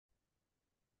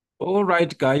All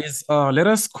right, guys, let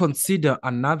us consider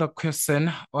another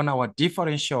question on our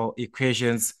differential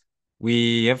equations.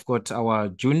 We have got our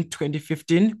June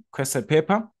 2015 question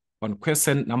paper on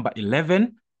question number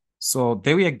 11. So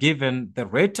there we are given the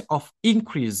rate of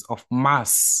increase of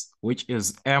mass, which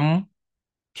is m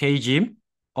kg,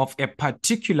 of a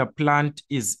particular plant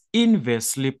is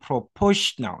inversely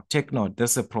proportional. Take note,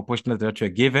 that's a proportional that you're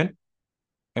given.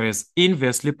 It is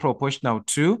inversely proportional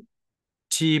to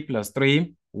t plus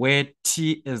 3, where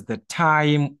t is the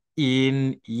time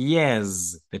in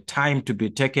years, the time to be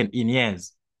taken in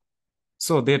years.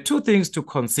 So there are two things to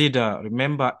consider.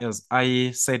 Remember, as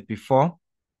I said before,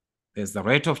 there's the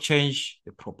rate of change,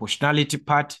 the proportionality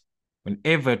part.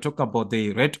 Whenever I talk about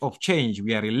the rate of change,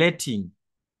 we are relating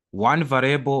one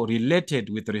variable related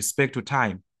with respect to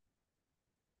time.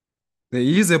 There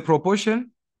is a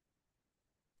proportion.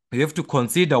 You have to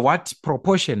consider what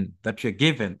proportion that you're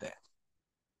given there.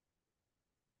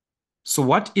 So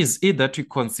what is it that we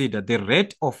consider? The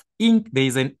rate of there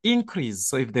is an increase.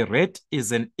 So if the rate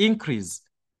is an increase,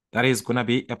 that is going to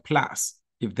be a plus.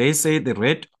 If they say the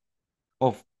rate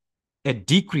of a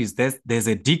decrease, there's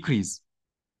a decrease.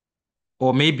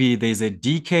 Or maybe there's a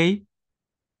decay,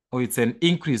 or it's an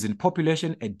increase in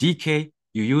population, a decay,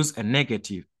 you use a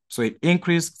negative. So it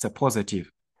increase, it's a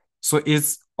positive. So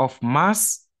it's of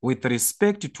mass with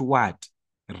respect to what?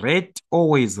 Rate,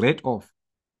 always rate of.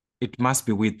 It must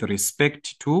be with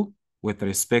respect to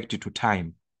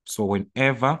time. So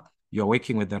whenever you're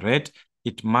working with the rate,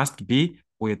 it must be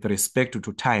with respect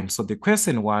to time. So the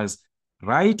question was,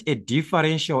 write a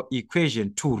differential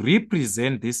equation to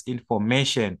represent this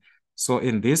information. So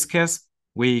in this case,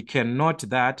 we can note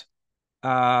that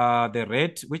the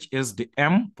rate, which is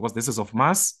dm, because this is of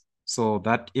mass, so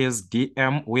that is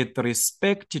dm with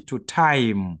respect to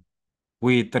time,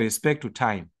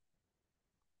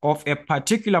 of a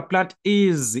particular plant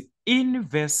is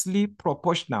inversely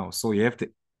proportional. So you have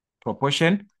the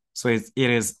proportion. So it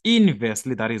is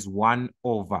inversely, that is 1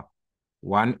 over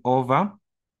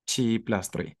t plus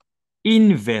 3.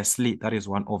 Inversely, that is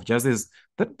 1 over. Just as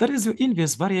that is your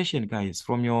inverse variation, guys,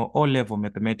 from your O-level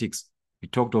mathematics. We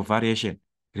talked of variation.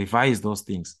 Revise those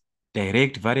things.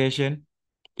 Direct variation,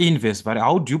 inverse variation.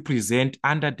 How do you present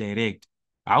under direct?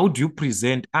 How do you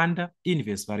present under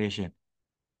inverse variation?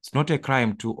 It's not a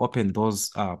crime to open those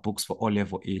books for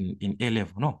O-level in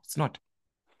A-level. No, it's not.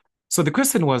 So the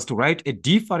question was to write a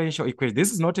differential equation.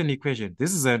 This is not an equation.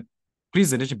 This is a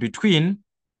presentation between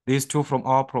these two from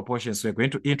our proportions. So we're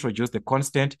going to introduce the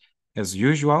constant as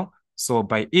usual. So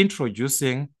by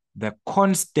introducing the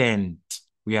constant,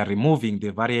 we are removing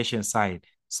the variation side.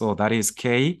 So that is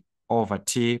k over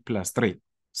t plus 3.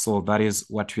 So that is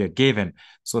what we are given.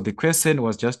 So the question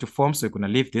was just to form. So we're going to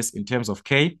leave this in terms of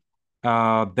k.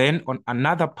 Then on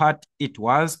another part, it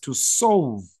was to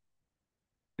solve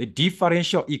the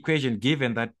differential equation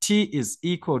given that t is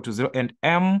equal to 0 and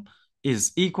m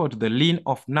is equal to the ln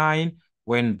of 9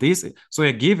 when this, so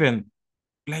we're given,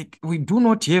 like, we do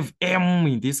not have m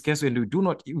in this case, and we do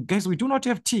not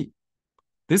have t.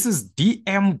 This is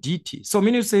dm dt. So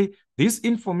meaning to say this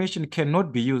information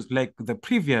cannot be used like the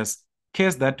previous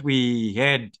case that we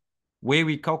had where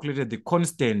we calculated the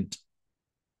constant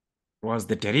was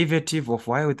the derivative of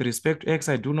y with respect to x.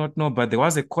 I do not know, but there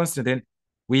was a constant. Then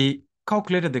we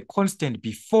calculated the constant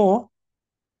before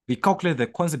we calculated the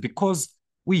constant because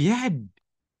we had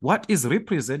what is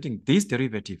representing this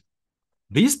derivative.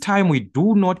 This time we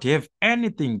do not have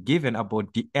anything given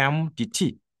about dm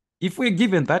dt. If we're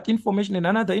given that information and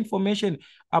another information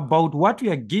about what we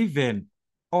are given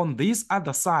on this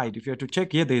other side, if you have to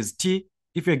check here, there's t.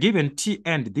 If you're given t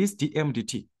and this dm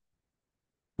dt,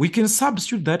 we can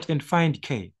substitute that and find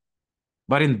k.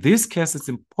 But in this case, it's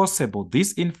impossible.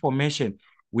 This information,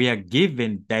 we are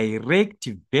given direct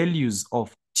values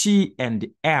of t and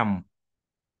m.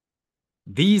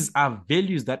 These are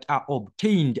values that are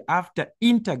obtained after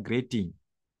integrating.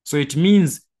 So it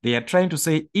means they are trying to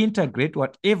say integrate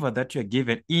whatever that you're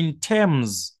given in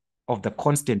terms of the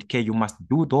constant k. You must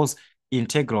do those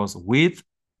integrals with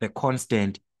the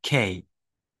constant k.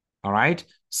 All right.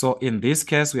 So in this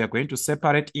case, we are going to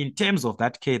separate in terms of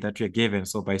that k that we're given.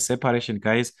 So by separation,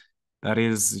 guys, that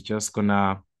is just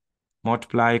gonna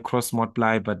multiply, cross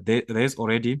multiply, but there's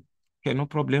already, okay, no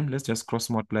problem. Let's just cross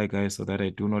multiply, guys, so that I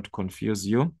do not confuse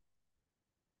you.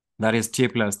 That is t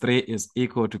plus 3 is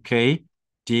equal to k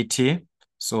dt.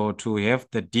 So to have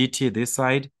the dt this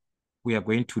side, we are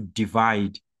going to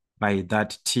divide by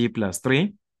that t plus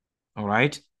 3. All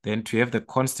right. Then to have the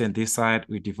constant this side,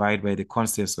 we divide by the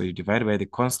constant. So you divide by the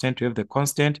constant to have the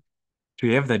constant. To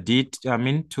have the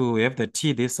to have the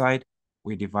t this side,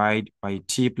 we divide by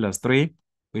t plus 3.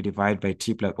 we divide by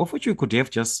t plus, of which we could have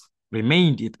just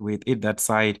remained it with it that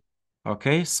side.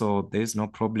 Okay, so there's no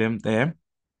problem there.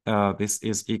 This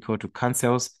is equal to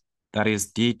cancels. That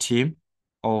is dt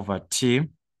over t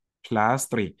plus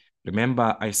 3.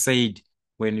 Remember, I said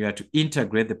when you are to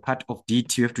integrate the part of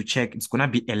dt, you have to check it's going to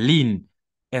be a ln.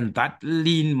 And that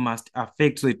ln must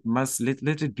affect, so it must let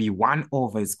it be 1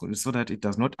 over, so that it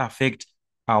does not affect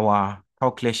our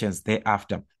calculations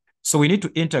thereafter. So we need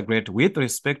to integrate with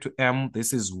respect to m.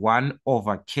 This is 1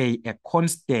 over k, a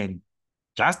constant,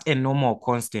 just a normal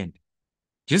constant,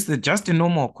 just a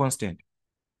normal constant.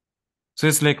 So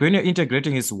it's like when you're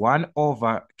integrating, it's 1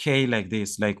 over k like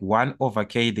this, like 1 over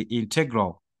k, the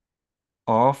integral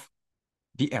of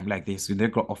dm like this,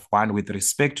 integral of 1 with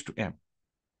respect to m.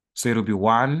 So it will be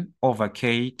 1 over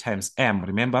k times m.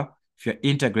 Remember, if you're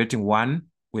integrating 1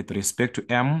 with respect to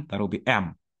m, that will be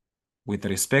m. With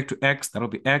respect to x, that will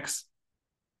be x.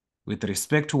 With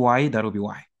respect to y, that will be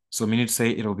y. So meaning to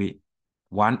say it will be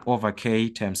 1 over k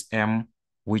times m,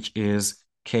 which is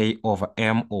k over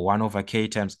m, or 1 over k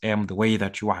times m, the way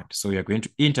that you want. So you're going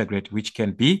to integrate, which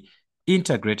can be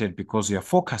integrated because you're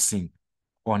focusing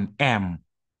on m.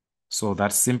 So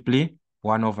that's simply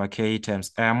 1 over k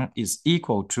times m is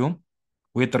equal to,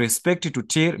 with respect to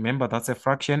t, remember that's a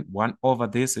fraction, 1 over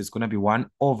this is going to be 1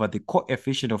 over the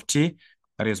coefficient of t,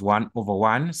 that is 1 over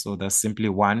 1, so that's simply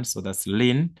 1, so that's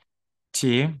ln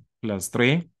t plus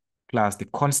 3 plus the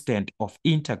constant of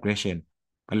integration.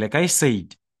 But like I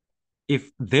said,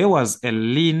 if there was a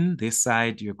ln this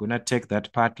side, you're going to take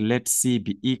that part, let c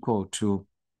be equal to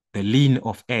the ln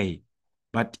of a.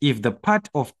 But if the part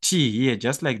of t here,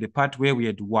 just like the part where we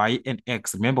had y and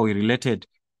x, remember we related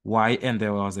y and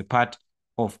there was a part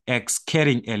of x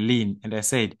carrying a ln, and I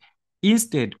said,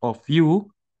 instead of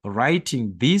you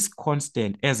writing this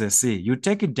constant as a c, you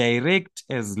take it direct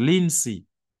as ln c.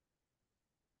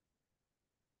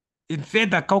 In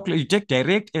further calculate, you take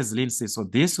direct as ln c. So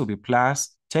this will be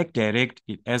plus, take direct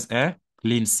it as a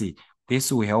ln c. This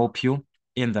will help you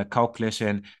in the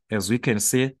calculation. As we can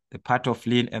see, the part of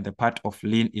ln and the part of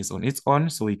ln is on its own.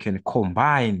 So we can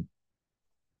combine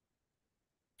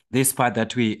this part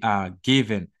that we are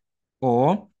given,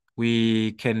 or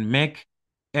we can make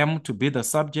m to be the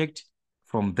subject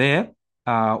from there,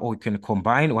 or we can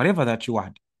combine whatever that you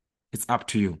want. It's up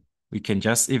to you. We can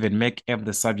just even make m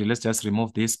the subject. Let's just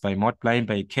remove this by multiplying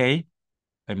by k,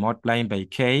 by multiplying by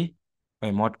k,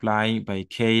 by multiplying by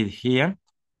k here.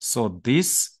 So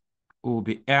this will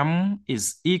be m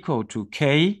is equal to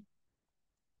k,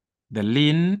 the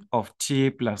ln of t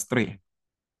plus 3,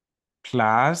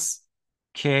 plus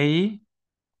k,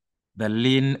 the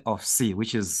ln of c,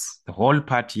 which is the whole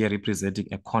part here representing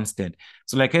a constant.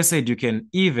 So like I said, you can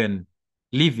even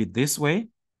leave it this way,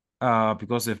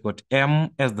 because we've got m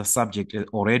as the subject.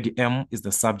 Already m is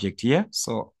the subject here,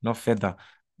 so no further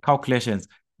calculations.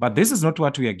 But this is not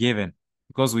what we are given,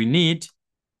 because we need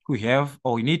to have,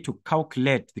 or we need to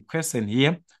calculate. The question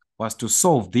here was to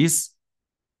solve this,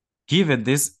 given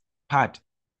this part.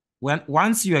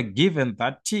 Once you are given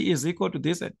that t is equal to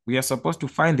this, we are supposed to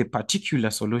find the particular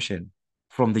solution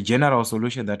from the general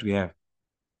solution that we have.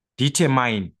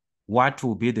 Determine what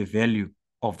will be the value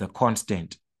of the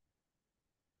constant.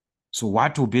 So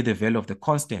what will be the value of the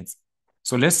constants?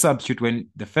 So let's substitute. When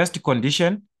the first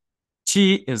condition,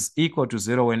 t is equal to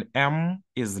 0 when m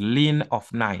is ln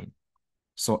of 9.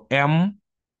 So m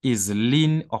is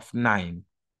ln of 9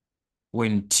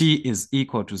 when t is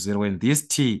equal to 0, when this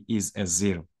t is a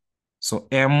 0. So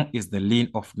m is the ln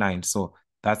of 9. So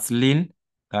that's ln,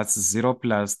 that's 0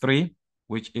 plus 3,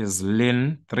 which is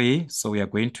ln 3. So we are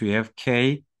going to have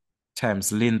k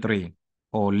times ln 3,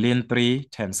 or ln 3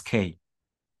 times k.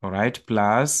 All right,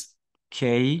 plus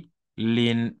k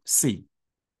ln c.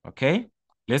 Okay,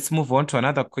 let's move on to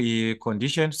another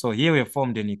condition. So here we have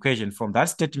formed an equation from that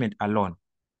statement alone.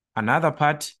 Another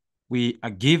part, we are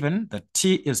given that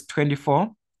t is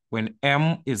 24 when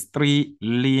m is 3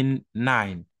 ln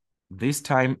 9. This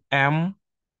time m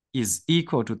is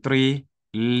equal to 3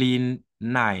 ln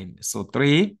 9. So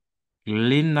 3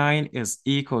 ln 9 is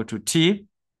equal to t,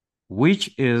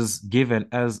 which is given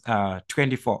as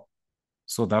 24.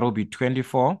 So that will be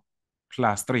 24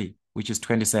 plus 3, which is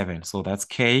 27. So that's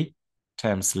k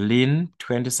times ln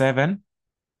 27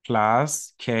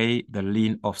 plus k, the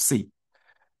ln of c.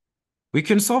 We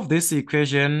can solve this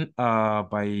equation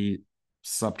by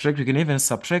subtract. We can even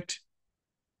subtract,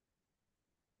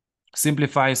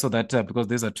 simplify, so that because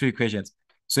these are two equations.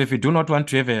 So if you do not want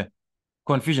to have a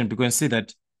confusion, we can see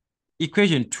that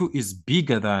equation 2 is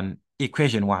bigger than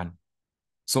equation 1.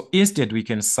 So instead, we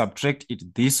can subtract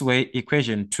it this way,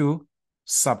 equation 2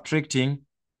 subtracting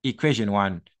equation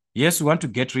 1. Yes, we want to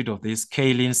get rid of this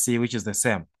K ln C, which is the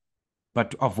same.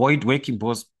 But to avoid working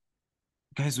both,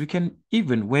 guys, we can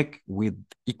even work with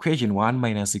equation 1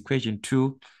 minus equation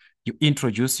 2. You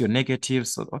introduce your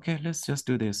negatives. So, okay, let's just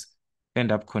do this.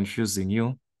 End up confusing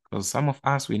you because some of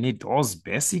us, we need those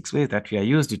basics ways that we are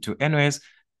used to anyways.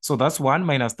 So that's 1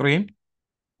 minus 3,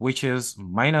 which is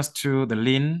minus 2, the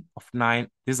ln of 9.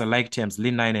 These are like terms,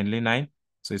 ln 9 and ln 9.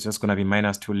 So it's just going to be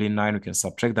minus 2 ln 9. We can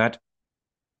subtract that.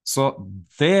 So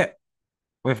there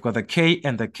we've got the K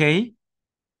and the K,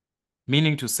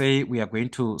 meaning to say we are going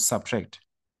to subtract.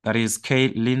 That is K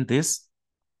ln this.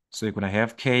 So you're going to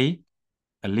have K,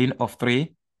 the ln of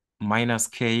 3, minus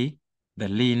K, the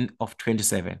ln of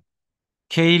 27.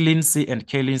 K ln C and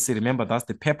K ln C, remember that's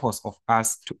the purpose of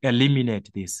us to eliminate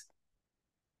this.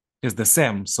 It's the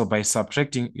same. So by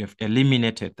subtracting, you have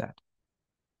eliminated that.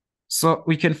 So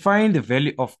we can find the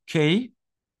value of K,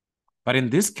 but in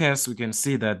this case, we can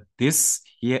see that this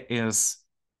here is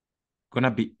going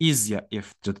to be easier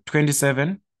if the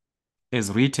 27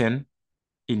 is written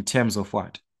in terms of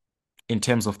what? In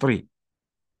terms of 3.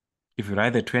 If you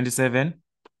write the 27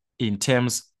 in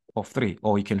terms of 3,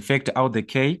 or you can factor out the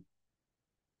K,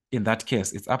 in that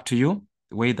case, it's up to you,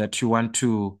 the way that you want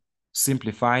to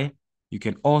simplify. You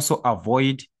can also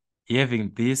avoid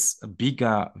having this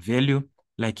bigger value,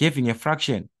 like having a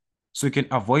fraction. So you can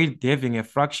avoid having a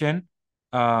fraction,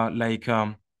 like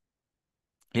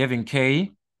having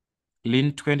K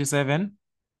ln 27.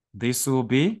 This will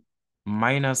be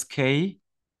minus K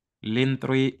ln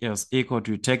 3 is equal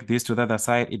to, take this to the other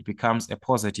side, it becomes a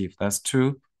positive. That's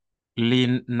 2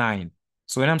 ln 9.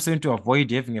 So when I'm saying to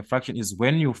avoid having a fraction is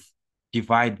when you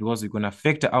divide, because you're going to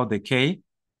factor out the K,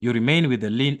 you remain with the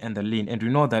ln and the ln. And we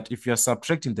know that if you're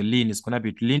subtracting the ln, it's going to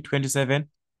be ln 27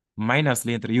 minus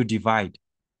ln 3, you divide.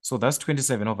 So that's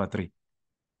 27 over 3.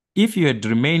 If you had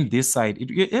remained this side,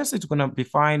 yes, it's going to be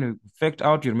fine. You factor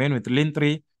out, you remain with ln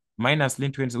 3 minus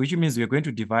ln 20, which means you're going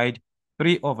to divide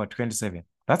 3 over 27.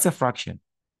 That's a fraction.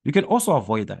 You can also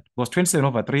avoid that because 27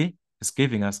 over 3 is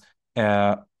giving us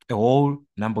a whole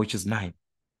number, which is 9,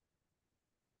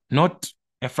 not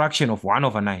a fraction of 1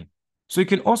 over 9. So you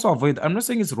can also avoid. I'm not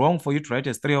saying it's wrong for you to write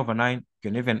as 3 over 9. You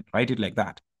can even write it like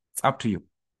that. It's up to you.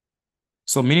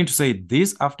 So meaning to say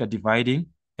this after dividing,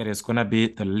 it is going to be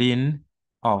the ln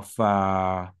of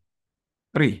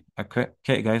 3.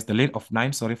 Okay, guys, the ln of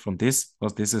 9, sorry, from this,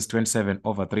 because this is 27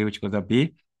 over 3, which is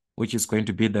going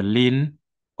to be, the ln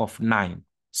of 9.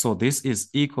 So this is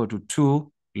equal to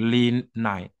 2 ln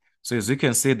 9. So as you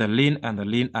can see, the ln and the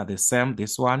ln are the same.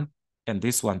 This one and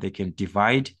this one, they can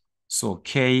divide. So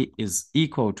K is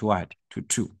equal to what? To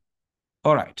 2.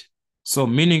 All right. So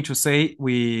meaning to say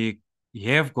we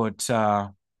have got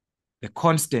the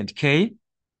constant K.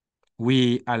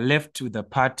 We are left with the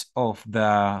part of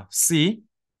the C.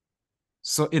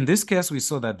 So in this case, we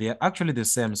saw that they are actually the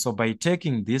same. So by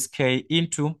taking this K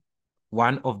into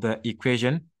one of the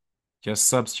equation, just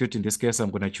substitute. In this case,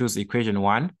 I'm going to choose equation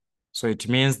 1. So it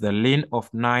means the ln of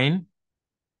 9,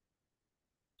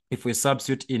 if we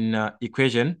substitute in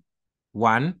equation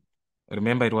 1,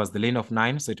 remember it was the ln of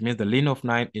 9. So it means the ln of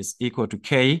 9 is equal to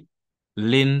K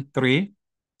ln 3.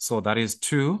 So that is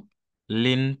 2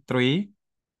 ln 3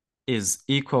 is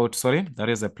equal to, sorry, that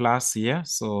is a plus here.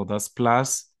 So that's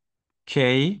plus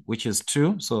K, which is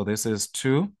 2. So this is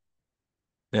 2,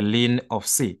 the ln of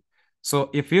C.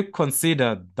 So if you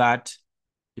consider that,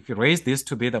 if you raise this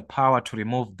to be the power to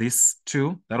remove this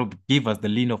 2, that will give us the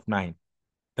ln of 9.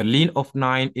 The ln of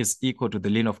 9 is equal to the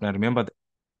ln of 9. Remember,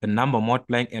 the number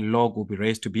multiplying a log will be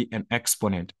raised to be an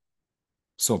exponent.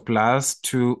 So plus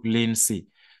 2 ln C.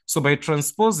 So by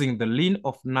transposing the ln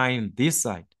of 9 this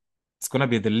side, it's going to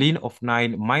be the ln of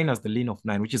 9 minus the ln of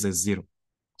 9, which is a 0.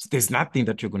 So there's nothing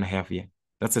that you're going to have here.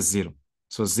 That's a 0.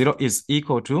 So 0 is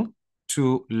equal to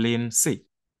 2 ln C.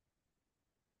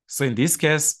 So in this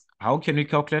case, how can we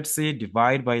calculate C?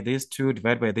 Divide by this 2,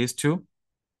 divide by this 2.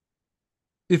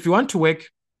 If you want to work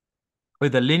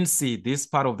with the ln C, this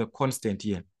part of the constant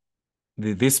here,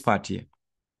 this part here,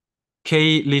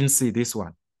 K ln C, this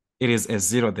one, it is a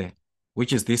 0 there,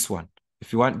 which is this one.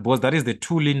 If you want, because that is the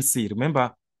 2 ln C.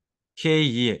 Remember, K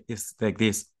here is like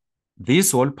this.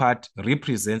 This whole part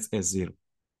represents a 0.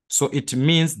 So it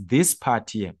means this part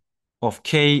here of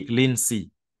K ln C,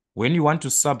 when you want to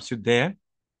substitute there,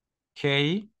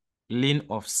 K ln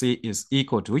of C is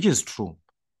equal to, which is true.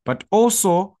 But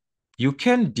also, you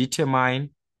can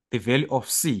determine the value of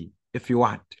C if you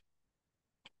want.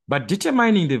 But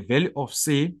determining the value of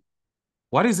C,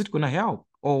 what is it going to help?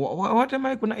 Or what am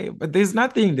I going to... But there's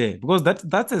nothing there because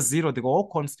that's a 0, the whole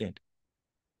constant.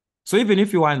 So even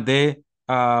if you want there,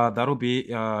 that will be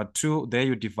 2. There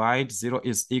you divide. 0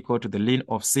 is equal to the ln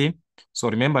of c. So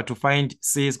remember, to find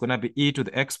c is going to be e to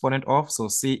the exponent of. So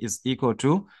c is equal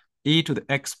to e to the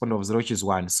exponent of 0, which is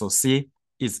 1. So c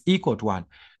is equal to 1.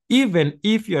 Even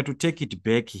if you are to take it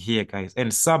back here, guys,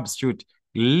 and substitute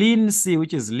ln c,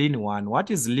 which is ln 1.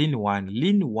 What is ln 1?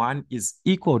 Ln 1 is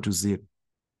equal to 0.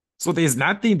 So there's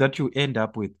nothing that you end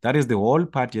up with. That is the whole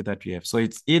part here that you have. So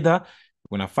it's either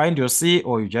you're going to find your c,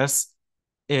 or you just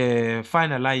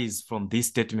finalize from this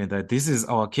statement that this is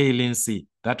our k ln c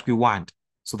that we want.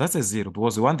 So that's a 0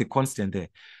 because we want the constant there.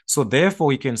 So therefore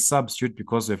we can substitute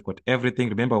because we've got everything.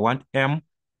 Remember, we want m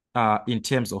in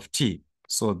terms of t.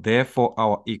 So therefore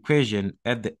our equation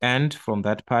at the end from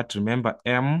that part, remember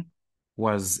m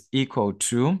was equal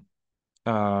to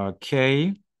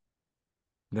k,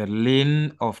 the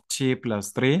ln of t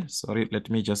plus 3. Sorry, let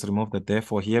me just remove the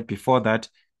therefore here. Before that,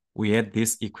 we had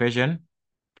this equation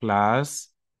plus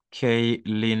k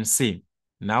ln c.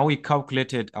 Now we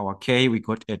calculated our k, we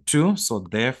got a 2. So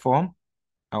therefore,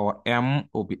 our m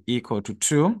will be equal to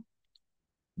 2.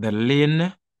 The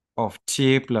ln of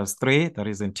t plus 3, that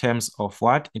is in terms of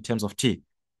what? In terms of t.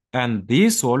 And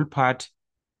this whole part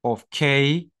of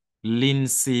k ln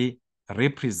c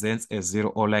represents a 0.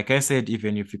 Or like I said,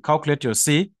 even if you calculate your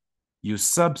c, you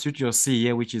substitute your c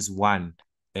here, which is 1.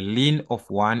 A ln of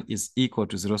 1 is equal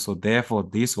to 0. So therefore,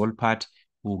 this whole part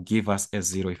will give us a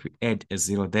 0. If we add a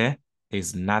 0 there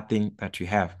is nothing that you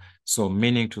have. So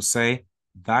meaning to say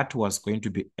that was going to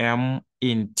be m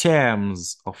in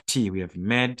terms of t. We have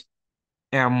made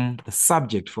m the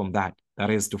subject from that. That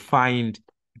is to find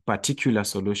a particular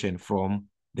solution from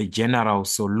the general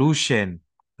solution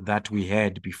that we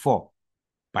had before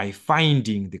by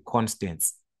finding the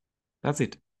constants. That's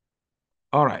it.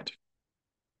 All right.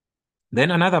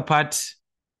 Then another part,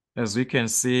 as we can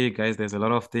see, guys, there's a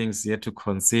lot of things here to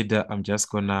consider. I'm just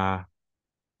gonna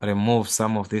remove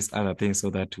some of these other things so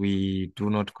that we do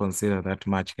not consider that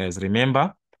much, guys.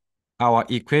 Remember our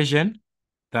equation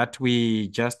that we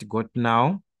just got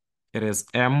now. It is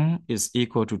m is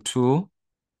equal to 2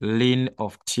 ln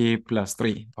of t plus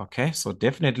 3. Okay, so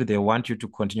definitely they want you to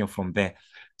continue from there.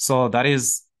 So that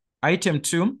is item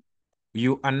 2.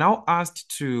 You are now asked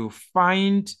to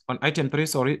find on item 3,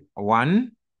 sorry,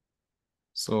 1.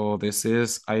 So this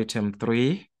is item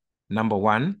 3, number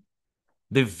 1.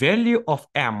 The value of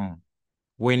m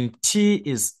when t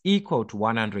is equal to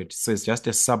 100. So it's just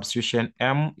a substitution.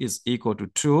 M is equal to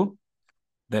 2.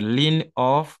 The ln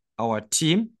of our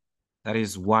t, that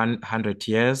is 100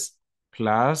 years,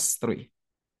 plus 3.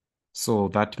 So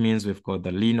that means we've got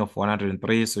the ln of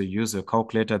 103. So use a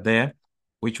calculator there,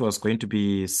 which was going to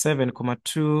be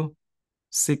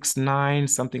 7,269,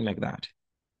 something like that.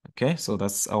 Okay, so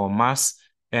that's our mass.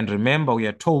 And remember, we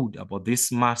are told about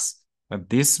this mass, that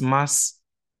this mass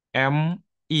m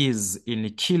is in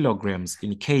kilograms,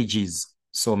 in kgs.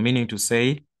 So meaning to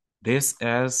say this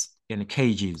is in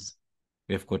kgs.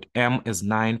 We've got m is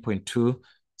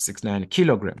 9.269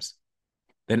 kilograms.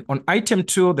 Then on item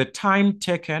 2, the time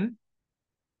taken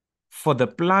for the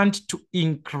plant to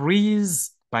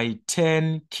increase by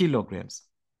 10 kilograms.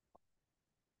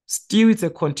 Still, it's a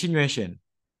continuation.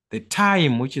 The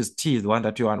time, which is t, is the one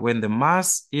that you want, when the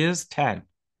mass is 10.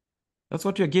 That's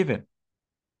what you're given.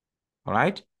 All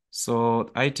right? So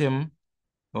item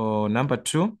number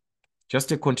 2,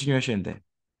 just a continuation there.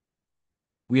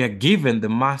 We are given the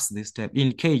mass this time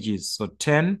in kgs. So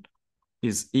 10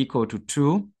 is equal to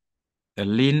 2, the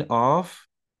ln of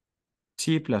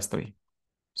t plus 3.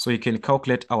 So you can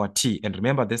calculate our t. And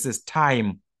remember, this is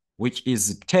time, which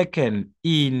is taken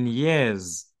in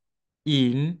years.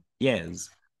 In years.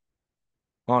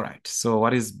 All right. So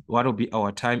what will be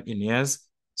our time in years?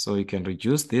 So you can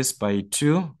reduce this by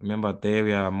 2. Remember, there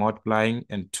we are multiplying,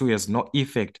 and 2 has no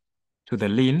effect to the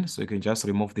ln. So you can just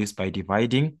remove this by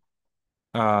dividing.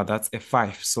 That's a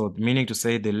 5. So meaning to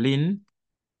say the ln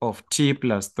of t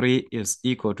plus 3 is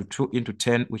equal to 2 into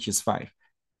 10, which is 5.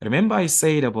 Remember I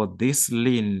said about this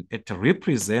ln, it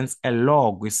represents a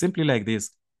log. It's simply like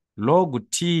this. Log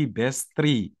t base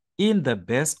 3 in the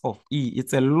base of e.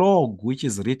 It's a log which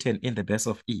is written in the base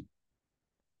of e.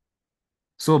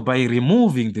 So by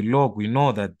removing the log, we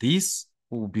know that this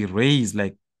will be raised,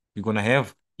 like we're going to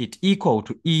have it equal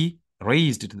to e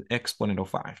raised to the exponent of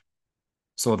 5.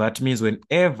 So that means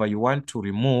whenever you want to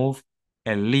remove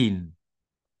a ln,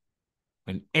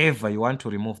 whenever you want to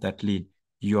remove that ln,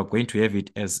 you are going to have it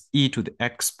as e to the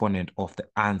exponent of the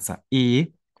answer. E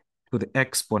to the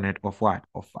exponent of what?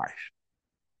 Of 5.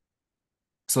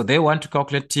 So they want to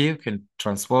calculate t. You can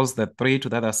transpose the 3 to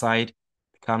the other side.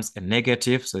 Becomes a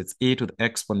negative. So it's e to the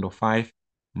exponent of 5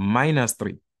 minus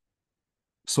 3.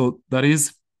 So that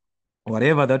is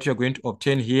Whatever that you're going to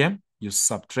obtain here, you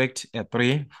subtract a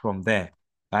 3 from there.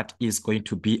 That is going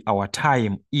to be our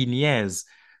time in years.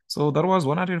 So that was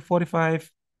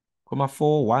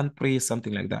 145,413,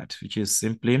 something like that, which is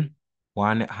simply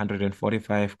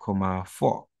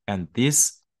 145,4. And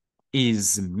this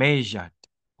is measured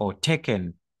or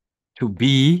taken to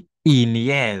be in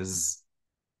years.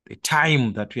 The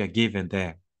time that we are given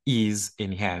there is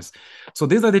in years. So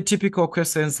these are the typical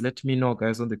questions. Let me know,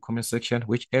 guys, on the comment section,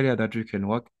 which area that we can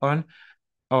work on,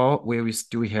 or where we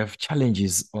have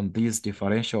challenges on these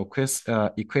differential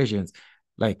equations,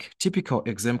 like typical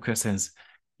exam questions.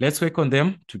 Let's work on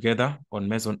them together on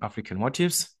Maison African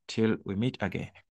Motives till we meet again.